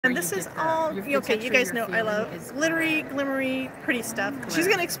And this is all, okay, you guys know I love glittery, glimmery, pretty stuff. She's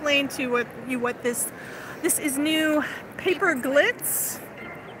going to explain to you what this is new Paper Glitz.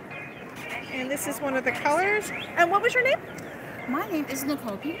 And this is one of the colors. And what was your name? My name is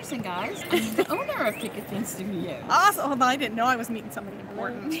Nicole Petersen, guys. I'm the owner of Picket Fence Studios. Awesome. Oh, I didn't know I was meeting somebody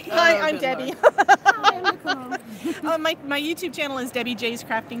important. Hi, I'm Debbie. Hi, I'm Nicole. My YouTube channel is Debbie J's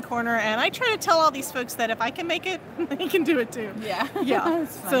Crafting Corner, and I try to tell all these folks that if I can make it, they can do it too. Yeah. Yeah.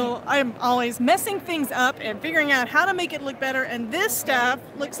 So I'm always messing things up and figuring out how to make it look better, and this stuff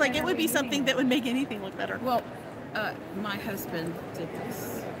looks like it would be something that would make anything look better. Well, my husband did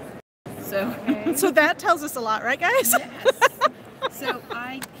this. So, so that tells us a lot, right, guys? Yes. So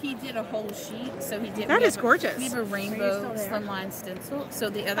he did a whole sheet. So he did. That is gorgeous. We have a rainbow slimline stencil. So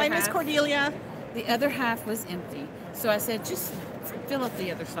the other Hi, half. Miss Cordelia. The other half was empty. So I said, just fill up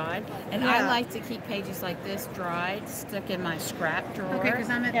the other side. And I like to keep pages like this dried, stuck in my scrap drawer. Okay, because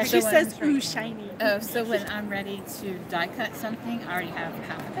I'm at. She says, "Ooh, shiny." Oh, so when I'm ready to die cut something, I already have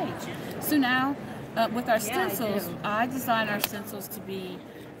half a page. So now, with our stencils, I design our stencils to be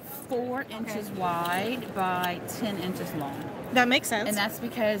 4 inches wide by 10 inches long. That makes sense. And that's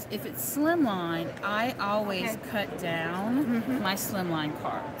because if it's slimline, I always cut down my slimline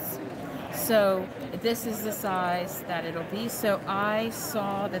cards. So this is the size that it'll be. So I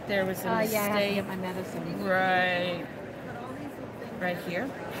saw that there was a mistake. Yeah, I have to get my medicine. Right here.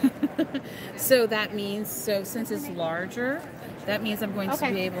 So that means, since it's larger, that means I'm going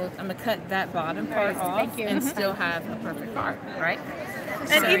to be able, I'm going to cut that bottom part off and still have a perfect card, right?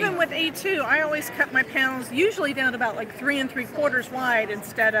 And even with A2, I always cut my panels usually down to about like 3 3/4 wide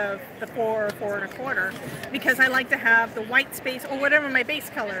instead of the 4 or 4 1/4, because I like to have the white space or whatever my base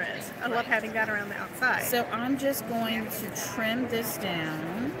color is. I love having that around the outside. So I'm just going to trim this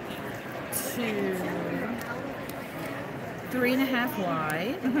down to 3 1/2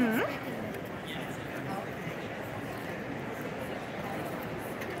 wide.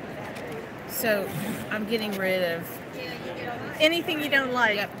 So I'm getting rid of anything you don't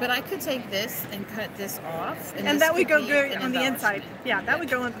like. Yeah, but I could take this and cut this off. And that would go good on the inside. Yeah, that would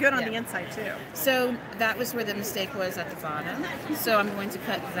go good on the inside too. So that was where the mistake was at the bottom. So I'm going to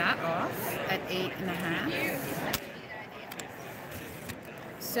cut that off at 8 1/2.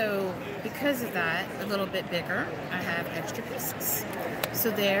 So because of that, a little bit bigger, I have extra pieces. So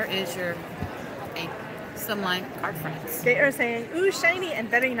there is your slimline card fronts. They are saying, ooh, shiny and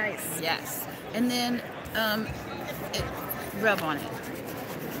very nice. Yes. And then rub on it.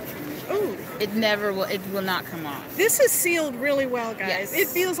 Ooh. It will not come off. This is sealed really well, guys. Yes. It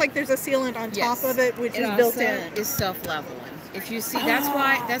feels like there's a sealant on top of it, which is built in. It's self-leveling. If you see,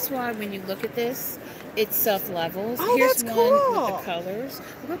 that's why when you look at this, it self-levels. Oh, Here's that's one cool. with the colors.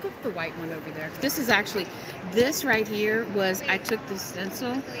 Look at the white one over there. This is actually, this right here was, I took the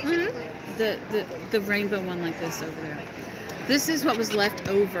stencil, the rainbow one like this over there. This is what was left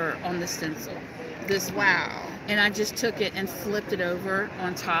over on the stencil. This wow. And I just took it and flipped it over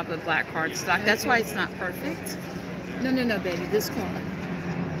on top of black cardstock. That's why it's not perfect. No, baby. This card.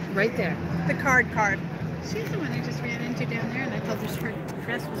 Right there. The card. She's the one I just ran into down there, and I told her her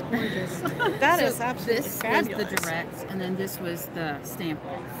dress was gorgeous. That is absolutely this fabulous. was the direct, and then this was the stamp.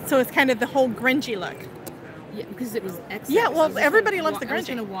 So it's kind of the whole grungy look. Yeah, because it was excellent. Yeah, well, everybody loves the grungy. I was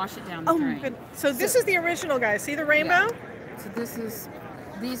going to wash it down the drain. Good. So this is the original, guys. See the rainbow? Yeah. So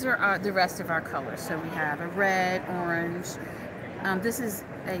these are the rest of our colors. So we have a red, orange. This is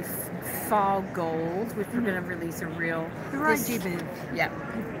a fall gold, which we're going to release a real. Yeah,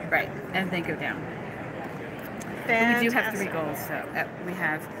 right. And then go down. Fantastic. We do have 3 golds. So we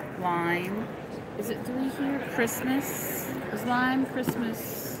have lime. Is it 3 here? Christmas. Is lime,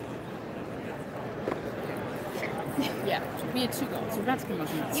 Christmas. Yeah, we had 2 golds. We're about to come up.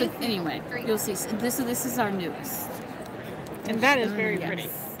 So anyway, you'll see. This is our newest. And that is very pretty.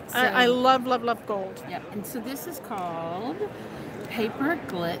 So, I love gold. Yep. And so this is called Paper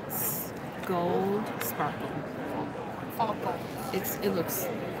Glitz Gold Sparkle. All gold. It looks.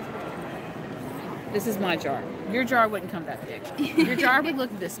 This is my jar. Your jar wouldn't come that big. Your jar would look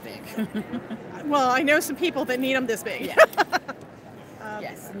this big. Well, I know some people that need them this big. Yeah.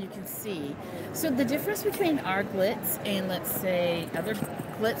 Yes, and you can see. So the difference between our glitz and, let's say, other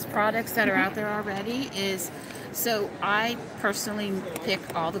glitz products that are out there already is, so I personally pick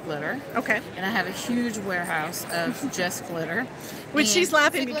all the glitter. Okay. And I have a huge warehouse of just glitter. Which she's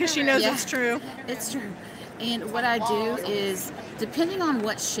laughing because she knows it's true. It's true. And what I do is, depending on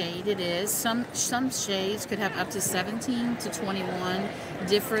what shade it is, some shades could have up to 17 to 21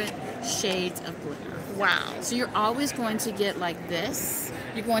 different shades of glitter. Wow. So you're always going to get like this.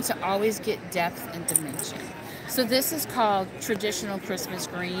 You're going to always get depth and dimension. So this is called traditional Christmas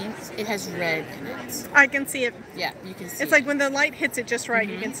green. It has red in it. I can see it. Yeah, you can see It's like when the light hits it just right,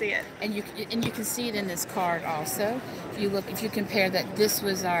 you can see it. And you can see it in this card also. If you compare that, this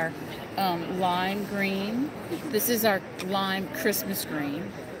was our lime green. This is our lime Christmas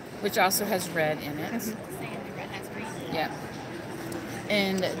green, which also has red in it. Yeah.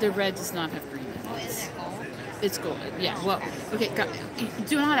 And the red does not have green in it. Oh, is it gold? It's gold. Yeah. Well, okay.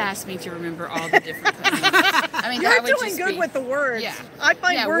 Do not ask me to remember all the different colors. I mean, You're doing good with the words. Yeah. I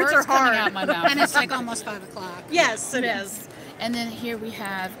find words are coming hard. out my mouth. And it's like almost 5 o'clock. Yes, it is. And then here we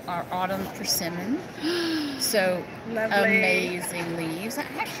have our autumn persimmon. So Lovely. amazing leaves. I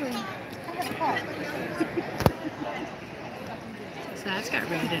have a card. So that's got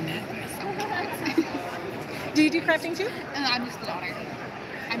red in it. Do you do crafting too? And I'm just the daughter.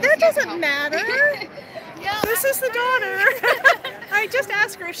 That doesn't matter. Yeah, This is the daughter. I just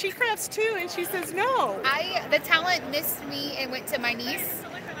asked her if she crafts too, and she says no. the talent missed me and went to my niece.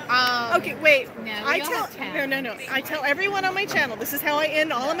 Okay, wait. No, I we all tell have talent. no. I tell everyone on my channel. This is how I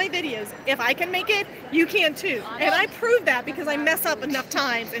end all of my videos. If I can make it, you can too. And I prove that because I mess up enough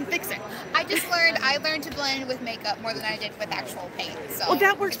times and fix it. I learned to blend with makeup more than I did with actual paint. So Well,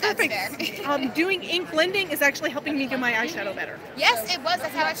 that works that's perfect. fair. Doing ink blending is actually helping me do my eyeshadow better. Yes, it was.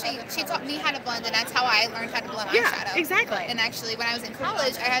 That's how she taught me how to blend, and that's how I learned how to blend Yeah, eyeshadow. exactly. And actually, when I was in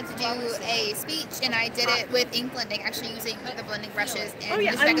college, I had to do a speech, and I did it with ink blending, actually using the blending brushes and Oh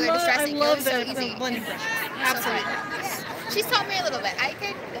yeah, just I regular love distressing. It was so the easy. blending brushes. Absolutely. She's taught me a little bit. I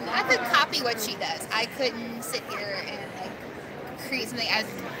could copy what she does. I couldn't sit here and create something as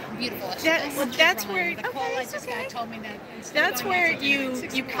beautiful as she does. Well, that's where Nicole, I just got told me that. that's where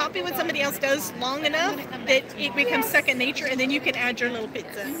you copy what somebody else does long enough that it becomes second nature, and then you can add your little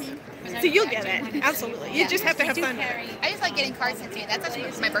bits in. So you'll get it. Absolutely. You just have to have fun with it. I just like getting cards sent to me. That's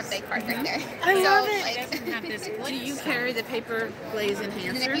actually my birthday card right there. I love it. Do you carry the paper glaze And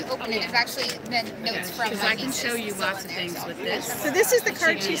then enhancer? if you open it, there's actually the notes from Because my I can nieces show you still lots in of there, things so. with this. So this is the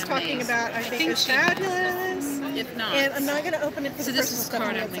card she's talking about. I think is fabulous. If not, And I'm not going to open it for so the this personal is stuff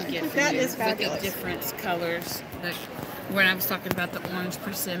card on I the would outside. get for That you. is Look at fabulous. different colors. Like when I was talking about the orange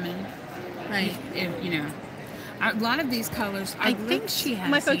persimmon, right? A lot of these colors. I think she has.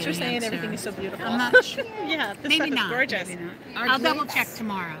 My folks the are saying answer. everything is so beautiful. I'm not sure. Yeah, this Maybe stuff is not. gorgeous. Maybe not. Our I'll glitz- double check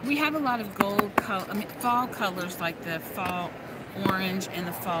tomorrow. We have a lot of gold color. Fall colors like the fall orange and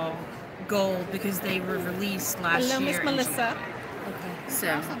the fall gold because they were released last Hello, year. Miss in Melissa.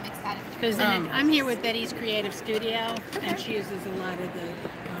 So Also mix that in. Because I'm here with Betty's Creative Studio, and she uses a lot of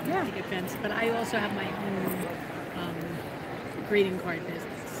the Picket Fence. But I also have my own greeting card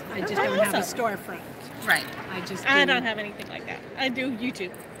business. I just don't have a storefront. right. I don't have anything like that. I do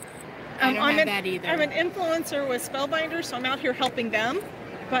YouTube. I don't I'm have that either. I'm an influencer with Spellbinders, so I'm out here helping them.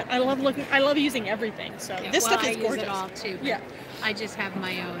 But I love using everything. So this stuff is I gorgeous. use it all too. But Yeah. I just have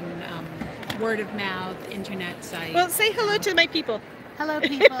my own word of mouth internet site. Well, say hello to my people. Hello,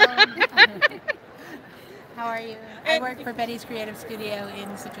 people. How are you? I And- work for Betty's Creative Studio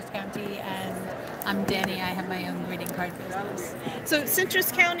in Citrus County, and I'm Danny. I have my own greeting card business. So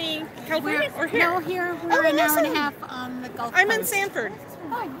Citrus County, California, or here? No, here we're an hour and a awesome. half on the Gulf I'm in Coast. Sanford.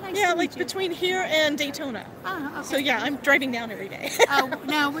 Oh, nice Yeah, to like meet you. between here and Daytona. Oh, okay. So yeah, I'm driving down every day. Oh,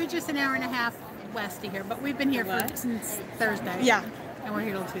 no, we're just an hour and a half west of here, but we've been here since Thursday. Yeah. And we're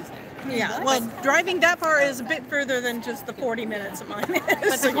here till Tuesday. Yeah, well, driving that far is a bit further than just the 40 minutes of mine.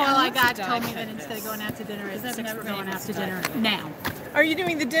 But So, the call yeah. I got told me that instead of going out to dinner, it's never going out to dinner now. Are you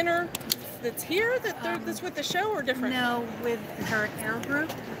doing the dinner that's here, that's with the show, or different? No, with her air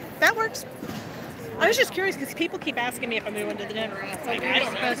group. That works. I was just curious because people keep asking me if I'm going to the dinner. And it's like, I We were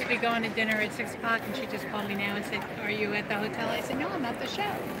don't know. supposed to be going to dinner at 6 o'clock, and she just called me now and said, "Are you at the hotel?" I said, "No, I'm at the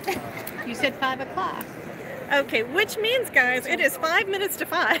show." You said 5 o'clock. Okay, which means, guys, it is 5 minutes to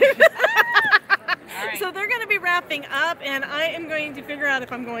 5. So they're going to be wrapping up, and I am going to figure out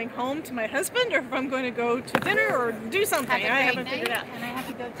if I'm going home to my husband or if I'm going to go to dinner or do something. I haven't figured out. And I have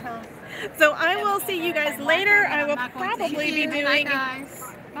to go tell. So I will see you guys later. I will I'm not going to probably see be you. doing. Bye, guys.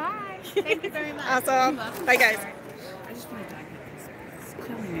 Bye. Thank you very much. Awesome. Bye, guys. I just want to dive into this. It's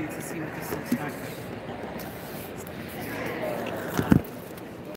killing me to see what this looks like.